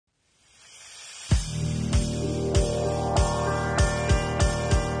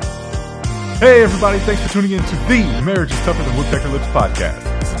Hey everybody, thanks for tuning in to the Marriage is Tougher Than Woodpecker Lips podcast.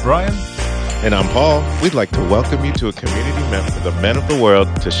 This is Brian. And I'm Paul. We'd like to welcome you to a community meant for the men of the world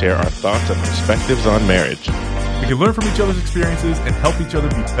to share our thoughts and perspectives on marriage. We can learn from each other's experiences and help each other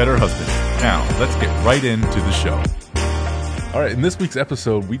be better husbands. Now, let's get right into the show. All right, in this week's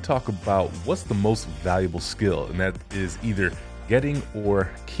episode, we talk about what's the most valuable skill, and that is either getting or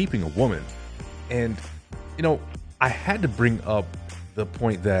keeping a woman. And, I had to bring up the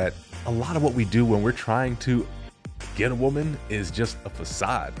point that a lot of what we do when we're trying to get a woman is just a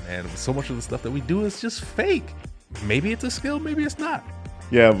facade, man. So much of the stuff that we do is just fake. Maybe it's a skill, maybe it's not.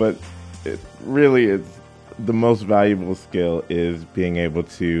 Yeah, but it really is the most valuable skill is being able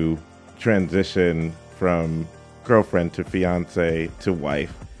to transition from girlfriend to fiance to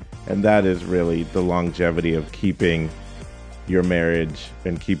wife. And that is really the longevity of keeping your marriage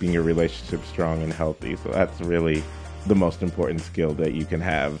and keeping your relationship strong and healthy. So that's really the most important skill that you can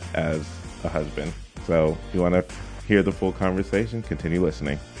have as a husband. So if you want to hear the full conversation, continue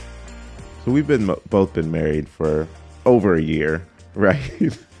listening. So we've both been married for over a year,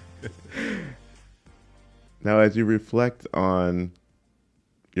 right? Now, as you reflect on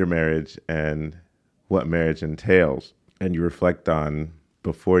your marriage and what marriage entails, and you reflect on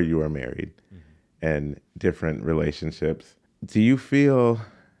before you were married and different relationships, do you feel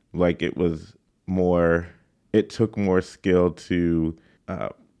like it took more skill to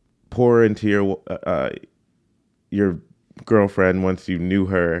pour into your girlfriend once you knew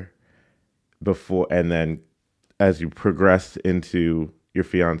her before, and then as you progressed into your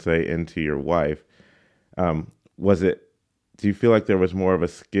fiance, into your wife, do you feel like there was more of a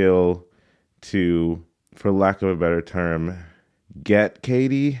skill to, for lack of a better term, get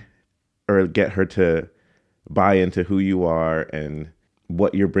Katie or get her to buy into who you are and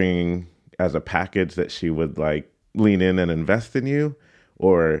what you're bringing as a package that she would like lean in and invest in you?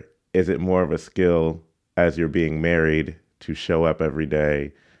 Or is it more of a skill as you're being married to show up every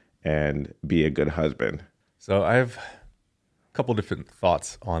day and be a good husband? So I have a couple different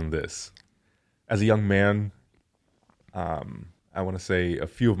thoughts on this. As a young man, I want to say a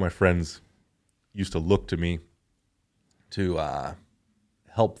few of my friends used to look to me to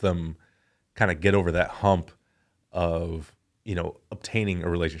help them kind of get over that hump of, obtaining a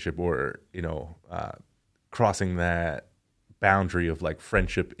relationship or, crossing that boundary of like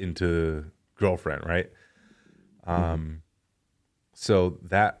friendship into girlfriend, right? So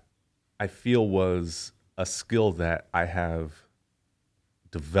that I feel was a skill that I have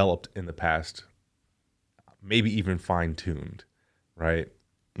developed in the past, maybe even fine-tuned, right?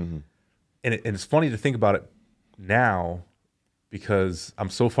 Mm-hmm. And it's funny to think about it now because I'm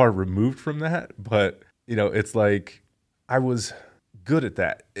so far removed from that, but it's like I was good at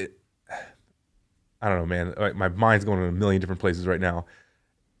that. I don't know, man. My mind's going in a million different places right now.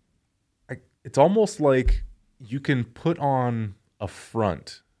 It's almost like you can put on a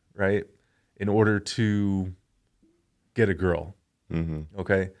front, right, in order to get a girl. Mm-hmm.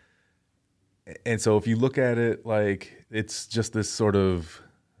 Okay? And so if you look at it like it's just this sort of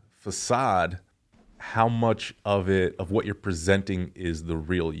facade, how much of what you're presenting is the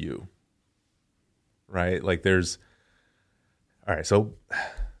real you, right? Like all right, so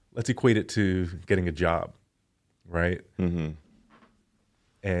let's equate it to getting a job, right? Mm-hmm.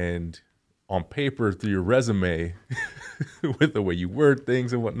 And on paper, through your resume, with the way you word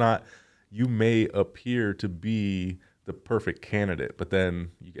things and whatnot, you may appear to be the perfect candidate. But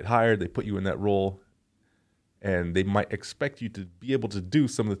then you get hired, they put you in that role, and they might expect you to be able to do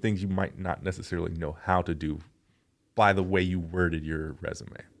some of the things you might not necessarily know how to do by the way you worded your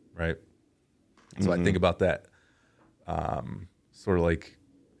resume, right? Mm-hmm. So I think about that sort of like,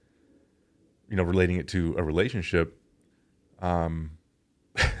 relating it to a relationship.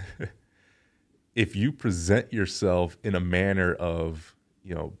 If you present yourself in a manner of,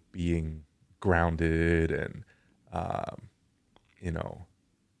 being grounded and,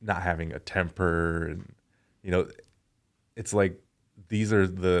 not having a temper and, it's like these are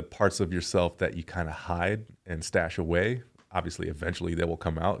the parts of yourself that you kind of hide and stash away. Obviously, eventually they will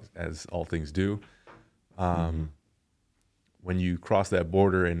come out, as all things do. When you cross that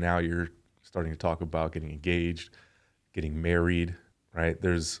border and now you're starting to talk about getting engaged, getting married, right?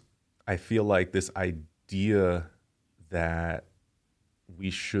 I feel like this idea that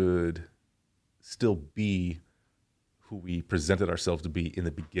we should still be who we presented ourselves to be in the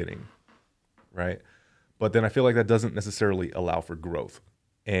beginning, right? But then I feel like that doesn't necessarily allow for growth.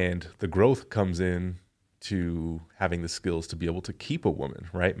 And the growth comes in to having the skills to be able to keep a woman,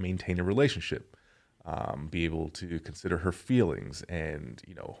 right? Maintain a relationship, be able to consider her feelings, and,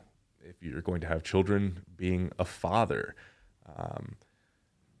 if you're going to have children, being a father,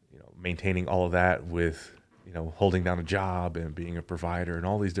 maintaining all of that with, holding down a job and being a provider and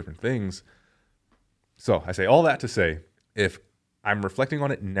all these different things. So I say all that to say, if I'm reflecting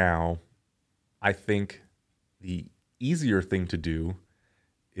on it now, I think the easier thing to do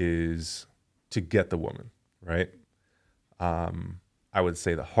is to get the woman, right? I would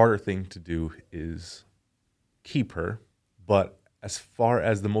say the harder thing to do is keep her. But as far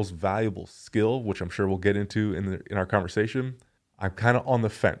as the most valuable skill, which I'm sure we'll get into in our conversation, I'm kind of on the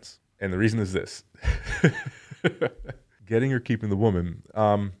fence. And the reason is this. Getting or keeping the woman.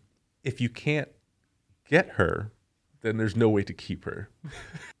 If you can't get her, then there's no way to keep her.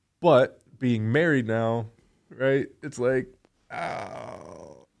 But being married now, right? It's like,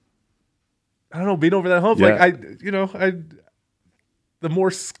 oh, I don't know, being over that hump. Yeah. Like the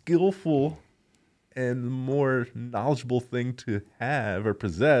more skillful and the more knowledgeable thing to have or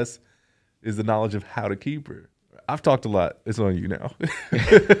possess is the knowledge of how to keep her. I've talked a lot. It's on you now.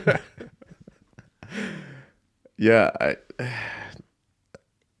 Yeah,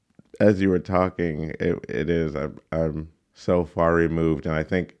 as you were talking, it is. I'm so far removed, and I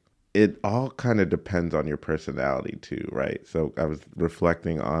think it all kind of depends on your personality too, right? So I was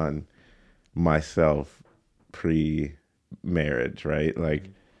reflecting on myself pre-marriage, right?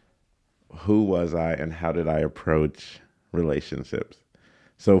 Like, who was I, and how did I approach relationships?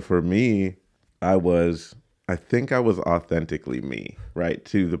 So for me, I think I was authentically me, right?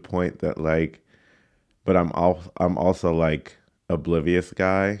 To the point that like, but I'm also like oblivious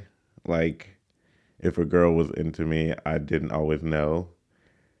guy. Like, if a girl was into me, I didn't always know.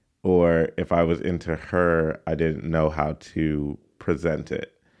 Or if I was into her, I didn't know how to present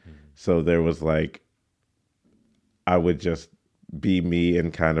it. Mm-hmm. So there was like, I would just be me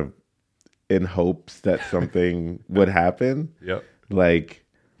and kind of in hopes that something would happen. Yep. Like,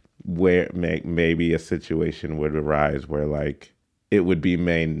 where maybe a situation would arise where like it would be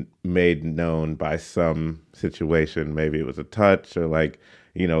made known by some situation. Maybe it was a touch or like,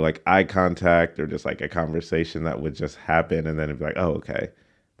 like eye contact or just like a conversation that would just happen. And then it'd be like, oh, okay.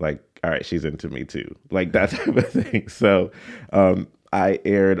 Like, all right, she's into me too. Like that type of thing. So I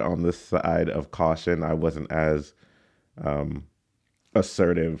erred on the side of caution. I wasn't as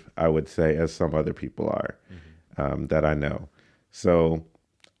assertive, I would say, as some other people are, that I know. So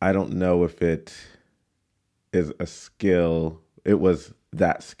I don't know if it is a skill. It was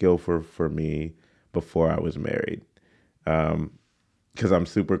that skill for me before I was married. Because I'm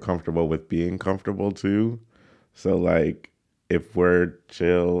super comfortable with being comfortable too. So like, if we're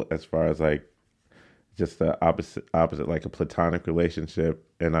chill as far as like just the opposite, like a platonic relationship,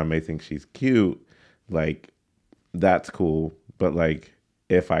 and I may think she's cute, like that's cool. But like,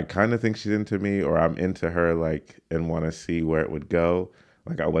 if I kind of think she's into me or I'm into her, like, and want to see where it would go,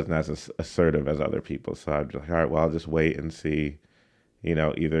 like I wasn't as assertive as other people. So I'm just like, all right, well, I'll just wait and see,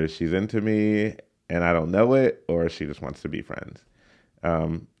 either she's into me and I don't know it, or she just wants to be friends.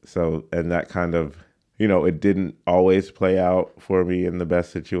 So, and that kind of, it didn't always play out for me in the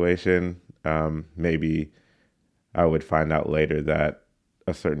best situation. Maybe I would find out later that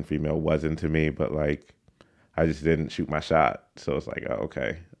a certain female was into me, but like, I just didn't shoot my shot. So it's like, oh,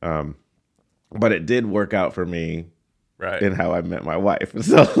 okay. But it did work out for me, right, in how I met my wife.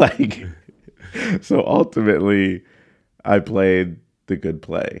 So like, so ultimately I played the good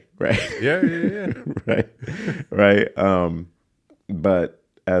play, right? Yeah. Right. But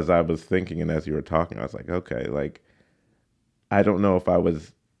as I was thinking and as you were talking, I was like, okay, like, I don't know if I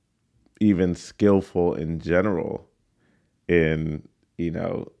was even skillful in general in,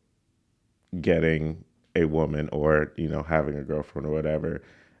 getting a woman or, having a girlfriend or whatever.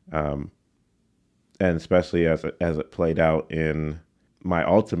 And especially as it played out in my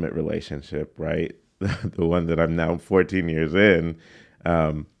ultimate relationship, right? The one that I'm now 14 years in,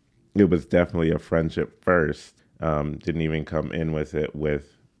 it was definitely a friendship first. Didn't even come in with it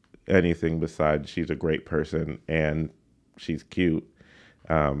with anything besides she's a great person and she's cute.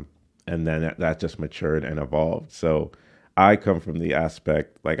 And then that just matured and evolved. So I come from the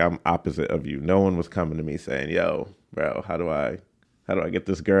aspect, like, I'm opposite of you. No one was coming to me saying, yo, bro, how do I get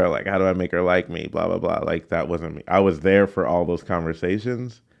this girl? Like, how do I make her like me? Blah, blah, blah. Like, that wasn't me. I was there for all those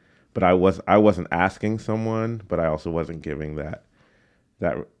conversations, but I wasn't asking someone, but I also wasn't giving that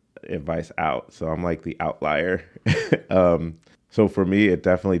advice out. So I'm like the outlier. So for me, it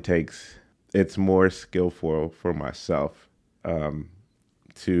definitely it's more skillful for myself,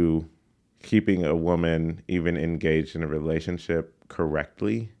 to keeping a woman even engaged in a relationship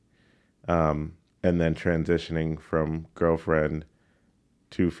correctly, and then transitioning from girlfriend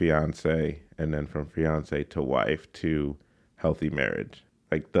to fiance, and then from fiance to wife to healthy marriage.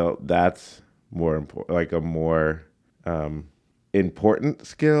 Like that's more important, like a more important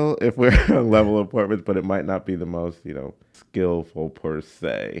skill if we're on level of importance, but it might not be the most, skillful per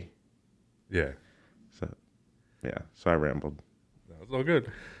se. Yeah. So, yeah. So I rambled. That was all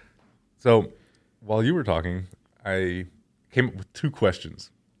good. So while you were talking, I came up with 2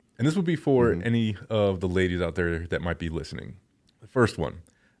 questions. And this would be for any of the ladies out there that might be listening. The first one,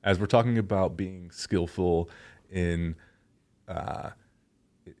 as we're talking about being skillful in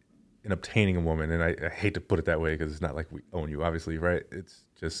obtaining a woman, and I hate to put it that way because it's not like we own you, obviously, right? It's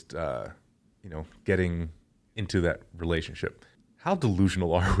just, getting into that relationship. How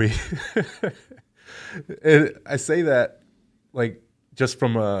delusional are we? And I say that like just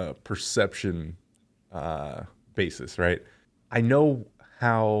from a perception basis, right? I know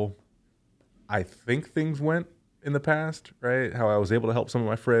how I think things went in the past, right? How I was able to help some of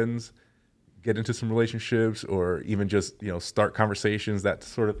my friends get into some relationships or even just, start conversations, that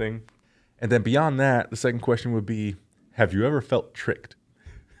sort of thing. And then beyond that, the second question would be, have you ever felt tricked?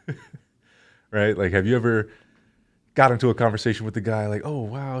 Right? Like, have you ever got into a conversation with the guy like, oh,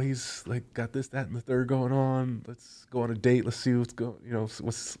 wow, he's like got this, that, and the third going on. Let's go on a date. Let's see what's going,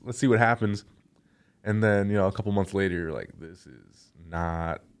 let's see what happens. And then, a couple months later, you're like, this is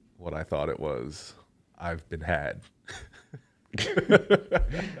not what I thought it was. I've been had.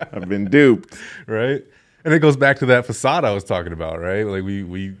 I've been duped. Right? And it goes back to that facade I was talking about, right? Like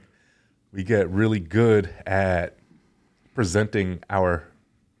we get really good at presenting our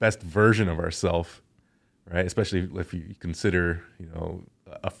best version of ourselves, right? Especially if you consider,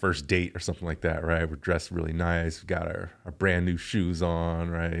 a first date or something like that, right? We're dressed really nice. We've got our brand new shoes on,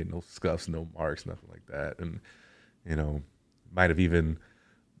 right? No scuffs, no marks, nothing like that. And, might have even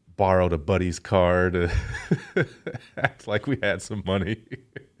borrowed a buddy's car to act like we had some money.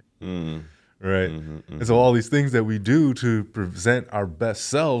 Right? And so all these things that we do to present our best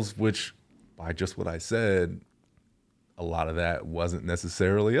selves, which by just what I said, a lot of that wasn't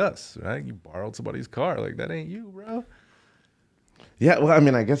necessarily us, right? You borrowed somebody's car. Like, that ain't you, bro. Yeah, well, I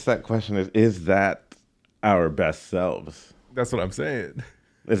mean, I guess that question is that our best selves? That's what I'm saying.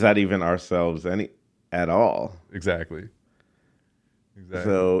 Is that even ourselves at all? Exactly.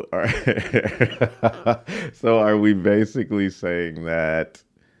 So are we basically saying that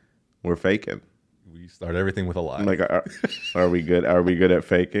we're faking? We start everything with a lie. Like, are we good? Are we good at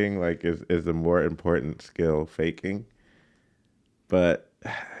faking? Like, is the more important skill faking? But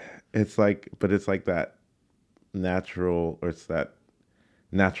it's like that natural, or it's that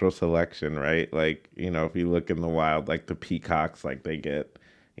natural selection, right? Like, if you look in the wild, like the peacocks, like they get,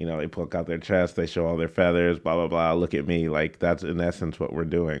 they poke out their chest, they show all their feathers, blah, blah, blah. Look at me. Like, that's in essence what we're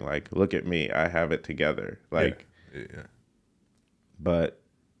doing. Like, look at me. I have it together. Like, yeah. But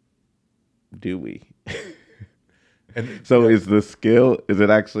do we? And so is it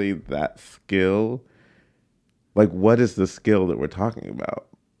actually that skill? Like, what is the skill that we're talking about?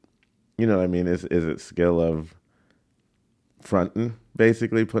 You know what I mean? Is it skill of fronting,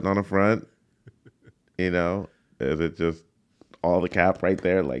 basically putting on a front? Is it just all the cap right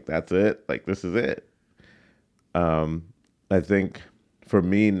there? Like, that's it? Like, this is it? I think for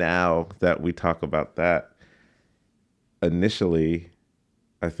me, now that we talk about that, initially,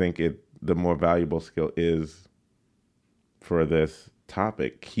 I think the more valuable skill is for this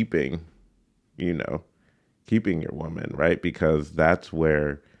topic, keeping your woman, right? Because that's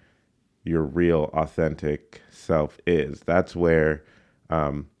where your real authentic self is. That's where,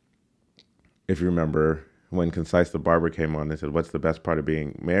 if you remember when Concise the Barber came on, they said, what's the best part of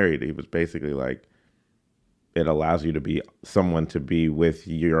being married? He was basically like, it allows you to be someone to be with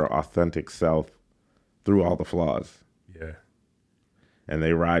your authentic self through all the flaws. Yeah. And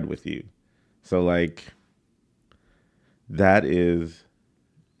they ride with you. So, like, that is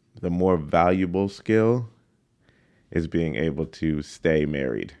the more valuable skill, is being able to stay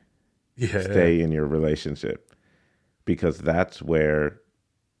married. Yeah. Stay in your relationship. Because that's where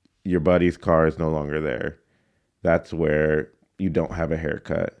your buddy's car is no longer there. That's where you don't have a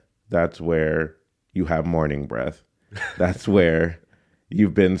haircut. That's where you have morning breath. That's where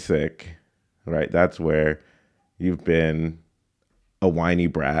you've been sick, right? That's where you've been a whiny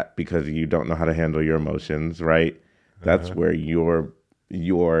brat because you don't know how to handle your emotions, right? That's where your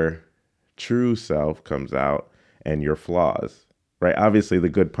true self comes out, and your flaws, right? Obviously, the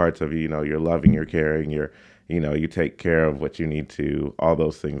good parts of you, you're loving, you're caring, you take care of what you need to. All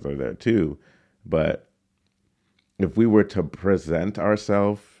those things are there too. But if we were to present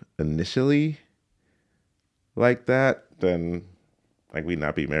ourselves initially like that, then like we'd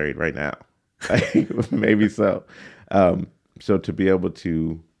not be married right now. Maybe so. So to be able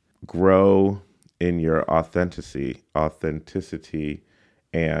to grow in your authenticity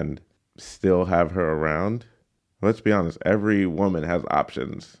and still have her around, let's be honest, every woman has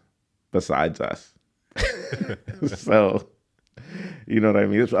options besides us. So, you know what I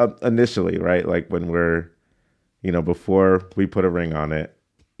mean? It's, initially, right? Like when we're, before we put a ring on it,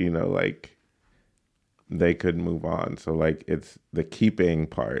 like they could move on. So like it's the keeping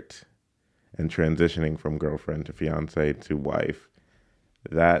part and transitioning from girlfriend to fiance to wife.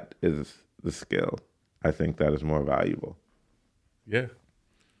 That is the skill. I think that is more valuable. Yeah.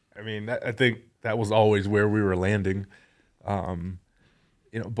 I mean, I think that was always where we were landing.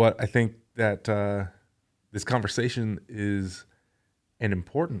 But I think that this conversation is an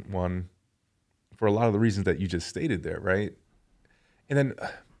important one for a lot of the reasons that you just stated there, right? And then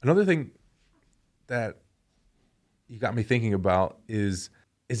another thing that you got me thinking about is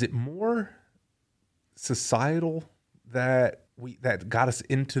it more societal that got us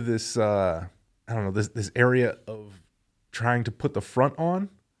into this this area of trying to put the front on,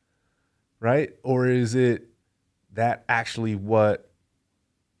 right? Or is it that actually what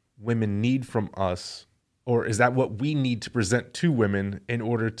women need from us, or is that what we need to present to women in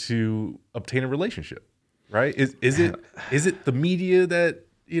order to obtain a relationship, right? Is it the media that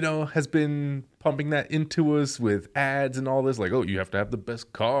has been pumping that into us with ads and all this, like, oh, you have to have the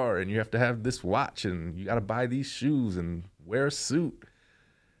best car and you have to have this watch and you got to buy these shoes and wear a suit,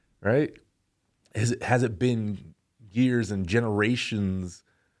 right? Has it been years and generations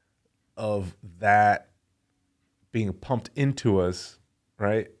of that being pumped into us,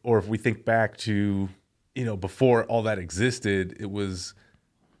 right? Or if we think back to, before all that existed, it was,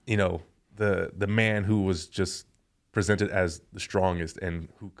 the man who was just presented as the strongest and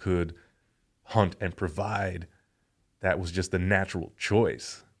who could hunt and provide. That was just the natural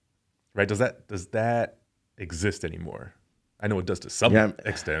choice, right? Does that exist anymore? I know it does to some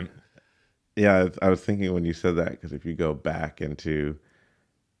extent. Yeah, I was thinking when you said that, because if you go back into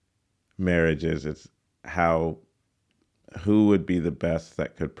marriages, it's who would be the best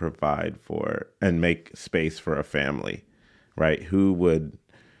that could provide for and make space for a family, right? Who would,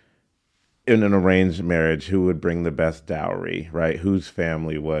 in an arranged marriage, who would bring the best dowry, right? Whose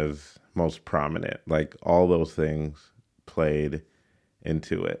family was most prominent? Like all those things played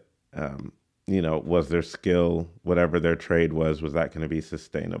into it. Was their skill, whatever their trade was that going to be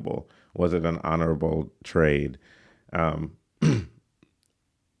sustainable? Was it an honorable trade?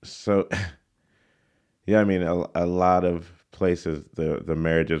 So, yeah, I mean, a lot of places, the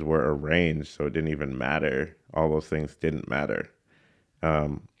marriages were arranged, so it didn't even matter. All those things didn't matter.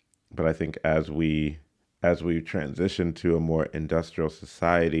 But I think as we transitioned to a more industrial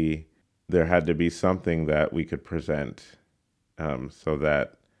society, there had to be something that we could present, so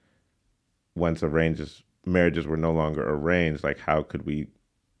that once marriages were no longer arranged, like how could we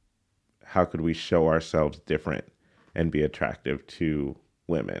show ourselves different and be attractive to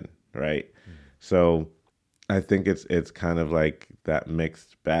women, right? Mm-hmm. So I think it's kind of like that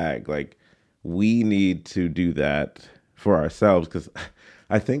mixed bag. Like we need to do that for ourselves, because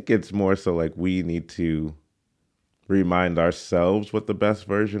I think it's more so like we need to remind ourselves what the best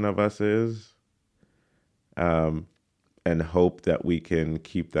version of us is, and hope that we can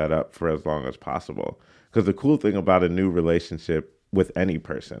keep that up for as long as possible. Because the cool thing about a new relationship with any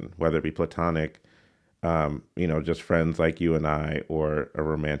person, whether it be platonic, just friends like you and I, or a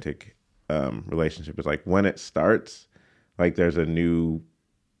romantic relationship, is like when it starts, like there's a new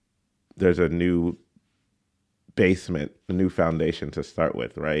basement, a new foundation to start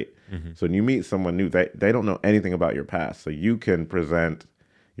with, right? Mm-hmm. So when you meet someone new, they don't know anything about your past, so you can present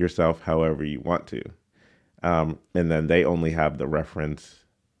yourself however you want to, and then they only have the reference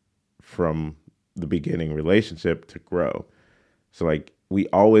from the beginning relationship to grow. So like we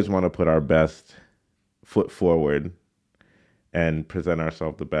always want to put our best foot forward and present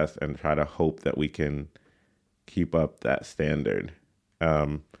ourselves the best and try to hope that we can keep up that standard.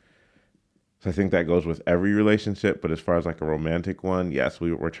 So I think that goes with every relationship, but as far as like a romantic one, yes,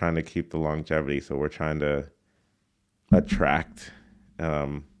 we're trying to keep the longevity. So we're trying to attract,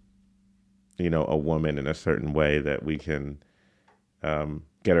 a woman in a certain way that we can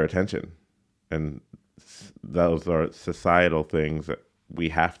get her attention. And those are societal things that we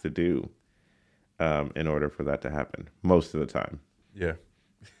have to do in order for that to happen most of the time. Yeah.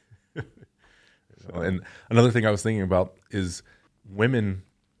 And another thing I was thinking about is women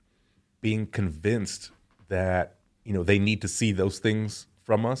being convinced that, they need to see those things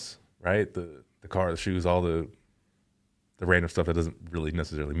from us, right? The car, the shoes, all the random stuff that doesn't really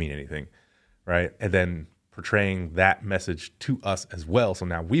necessarily mean anything, right? And then portraying that message to us as well. So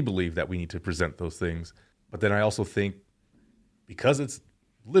now we believe that we need to present those things. But then I also think because it's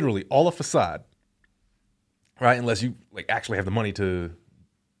literally all a facade, right? Unless you like actually have the money to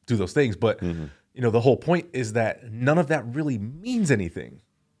do those things. But the whole point is that none of that really means anything,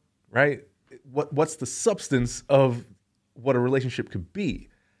 right? What's the substance of what a relationship could be?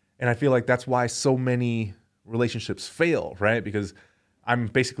 And I feel like that's why so many relationships fail, right? Because I'm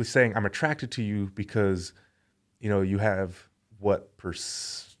basically saying I'm attracted to you because, you have what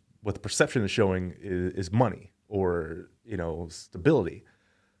the perception is showing is money or, stability.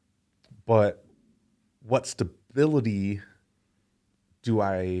 But what stability do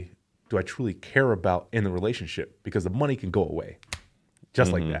I truly care about in the relationship? Because the money can go away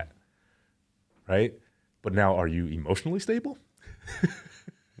just like that, right? But now, are you emotionally stable?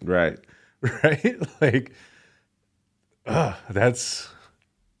 Right. Right? Like, that's...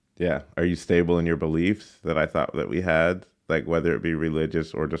 Yeah. Are you stable in your beliefs that I thought that we had? Like, whether it be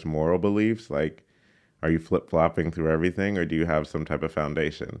religious or just moral beliefs? Like, are you flip-flopping through everything, or do you have some type of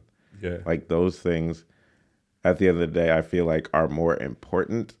foundation? Yeah. Like, those things, at the end of the day, I feel like are more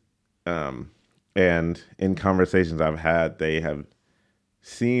important. And in conversations I've had, they have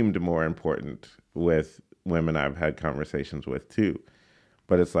seemed more important with women I've had conversations with too.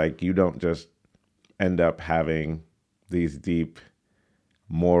 But it's like, you don't just end up having these deep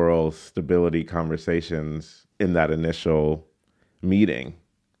moral stability conversations in that initial meeting.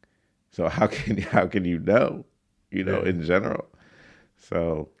 So how can you know, in general?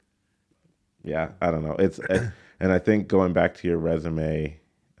 So yeah, I don't know. And I think going back to your resume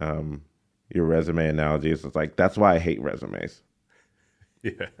analogy, it's like, that's why I hate resumes.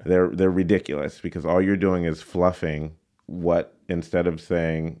 Yeah. They're ridiculous because all you're doing is fluffing what, instead of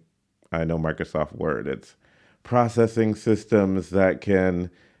saying, I know Microsoft Word, it's processing systems that can,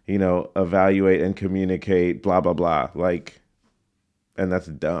 evaluate and communicate, blah, blah, blah. Like, and that's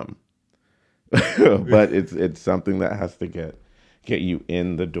dumb. But it's something that has to get you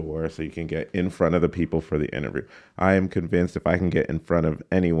in the door so you can get in front of the people for the interview. I am convinced if I can get in front of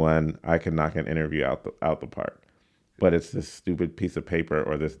anyone, I can knock an interview out the park. But it's this stupid piece of paper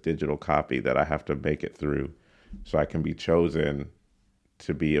or this digital copy that I have to make it through so I can be chosen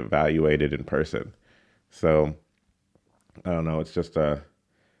to be evaluated in person. So I don't know. It's just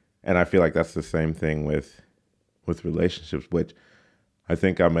and I feel like that's the same thing with relationships, which I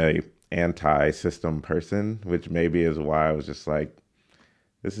think I'm a anti-system person, which maybe is why I was just like,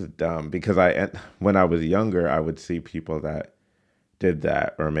 this is dumb. Because when I was younger, I would see people that did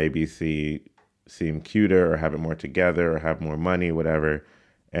that, or maybe seem cuter or have it more together or have more money, whatever.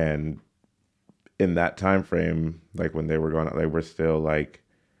 And in that time frame, like when they were going, they were still like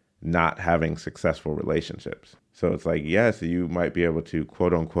not having successful relationships. So it's like, yes, you might be able to,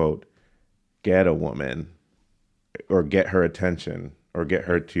 quote unquote, get a woman or get her attention or get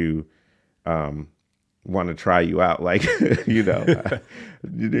her to want to try you out, like, but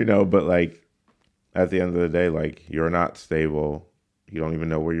like at the end of the day, like, you're not stable. You don't even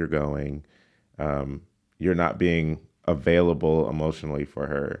know where you're going. You're not being available emotionally for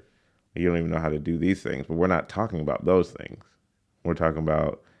her. You don't even know how to do these things, but we're not talking about those things. We're talking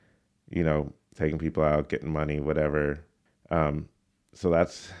about, taking people out, getting money, whatever. So I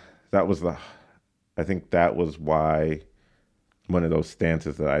think that was why one of those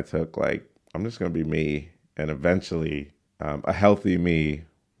stances that I took, like, I'm just going to be me. And eventually a healthy me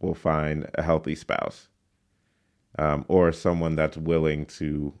will find a healthy spouse, or someone that's willing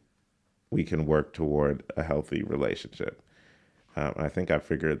to, we can work toward a healthy relationship. I think I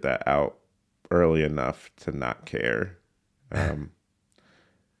figured that out early enough to not care,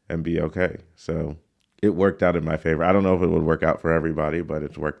 and be okay. So it worked out in my favor. I don't know if it would work out for everybody, but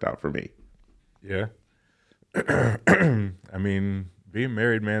it's worked out for me. Yeah. I mean, being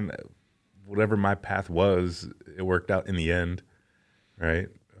married, man, whatever my path was, it worked out in the end, right?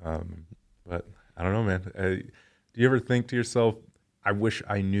 But I don't know, man. Do you ever think to yourself, I wish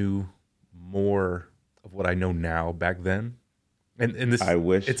I knew more of what I know now back then? And this, I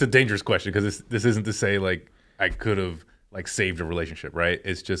wish. It's a dangerous question because this isn't to say like I could have like saved a relationship, right?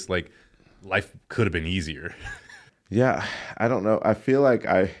 It's just like life could have been easier. Yeah, I don't know. I feel like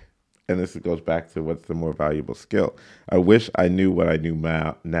and this goes back to what's the more valuable skill. I wish I knew what I knew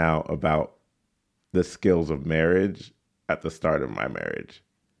now about the skills of marriage at the start of my marriage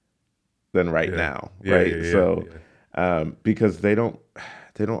than now, right? So, because they don't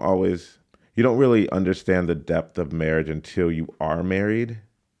always, you don't really understand the depth of marriage until you are married.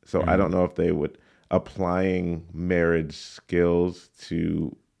 So I don't know if they would, applying marriage skills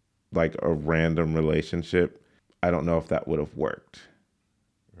to like a random relationship, I don't know if that would have worked,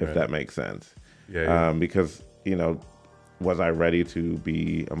 if that makes sense. Because, was I ready to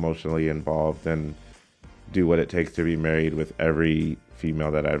be emotionally involved and do what it takes to be married with every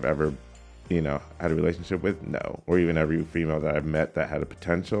female that I've ever, had a relationship with? No. Or even every female that I've met that had a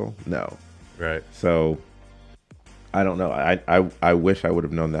potential? No. Right. So I don't know. I wish I would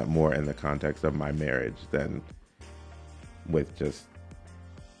have known that more in the context of my marriage than with just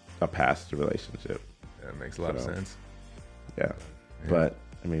a past relationship. That makes a lot of sense. Yeah. But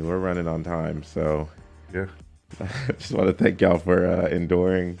I mean, we're running on time, so yeah. I just want to thank y'all for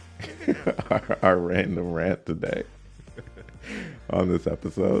enduring our random rant today on this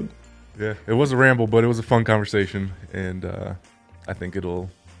episode. Yeah, it was a ramble, but it was a fun conversation, and I think it'll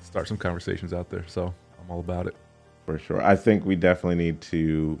start some conversations out there. So I'm all about it. For sure. I think we definitely need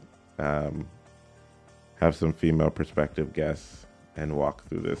to have some female perspective guests and walk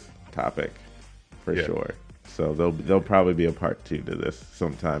through this topic for sure. So there'll probably be a part 2 to this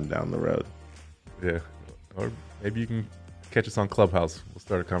sometime down the road. Yeah. Or maybe you can catch us on Clubhouse. We'll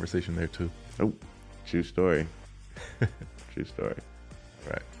start a conversation there too. Oh, true story. True story.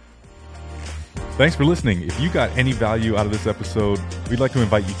 All right. Thanks for listening. If you got any value out of this episode, we'd like to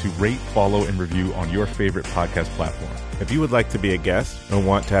invite you to rate, follow, and review on your favorite podcast platform. If you would like to be a guest or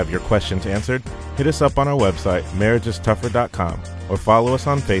want to have your questions answered, hit us up on our website, marriageistuffer.com, or follow us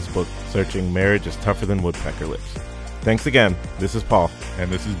on Facebook, searching Marriage is Tougher Than Woodpecker Lips. Thanks again. This is Paul.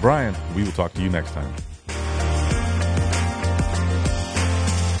 And this is Brian. We will talk to you next time.